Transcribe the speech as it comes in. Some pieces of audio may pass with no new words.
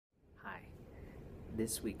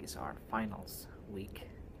This week is our finals week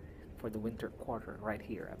for the winter quarter right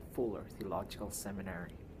here at Fuller Theological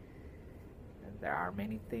Seminary. And there are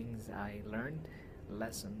many things I learned,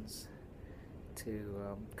 lessons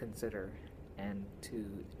to consider and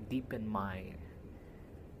to deepen my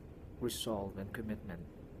resolve and commitment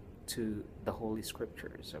to the Holy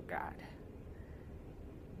Scriptures of God.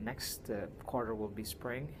 Next quarter will be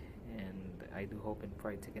spring, and I do hope and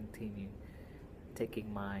pray to continue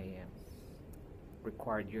taking my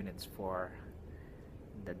required units for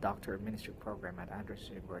the Doctor of Ministry program at Andrews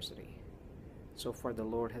University. So far the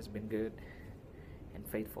Lord has been good and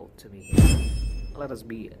faithful to me. Let us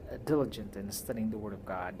be diligent in studying the Word of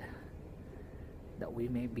God, that we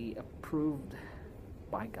may be approved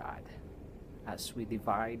by God as we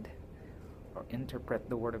divide or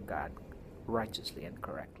interpret the Word of God righteously and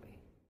correctly.